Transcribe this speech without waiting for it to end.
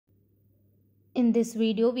In this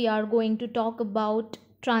video, we are going to talk about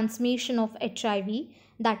transmission of HIV,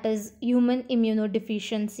 that is human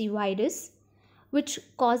immunodeficiency virus, which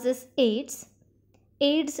causes AIDS.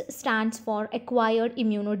 AIDS stands for acquired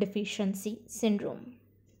immunodeficiency syndrome.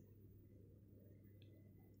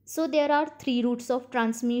 So there are three routes of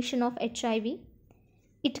transmission of HIV.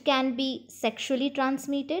 It can be sexually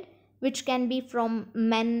transmitted, which can be from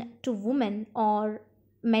men to women or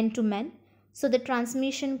men to men. So the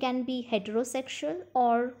transmission can be heterosexual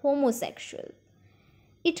or homosexual.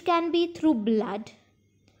 It can be through blood.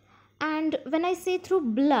 And when I say through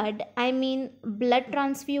blood, I mean blood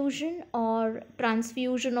transfusion or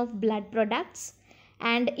transfusion of blood products,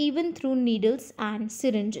 and even through needles and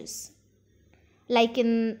syringes, like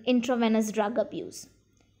in intravenous drug abuse.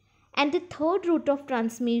 And the third route of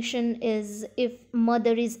transmission is if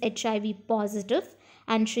mother is HIV positive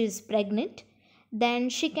and she is pregnant, then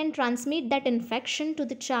she can transmit that infection to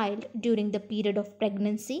the child during the period of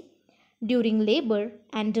pregnancy, during labor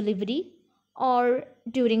and delivery, or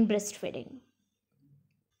during breastfeeding.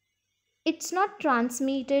 It's not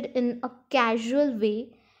transmitted in a casual way.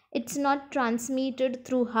 It's not transmitted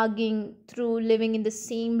through hugging, through living in the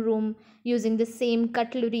same room, using the same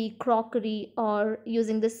cutlery, crockery, or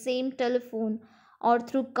using the same telephone, or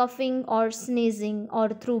through coughing or sneezing, or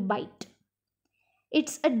through bite.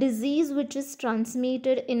 It's a disease which is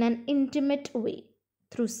transmitted in an intimate way,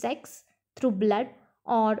 through sex, through blood,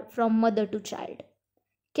 or from mother to child.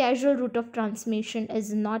 Casual route of transmission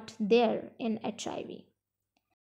is not there in HIV.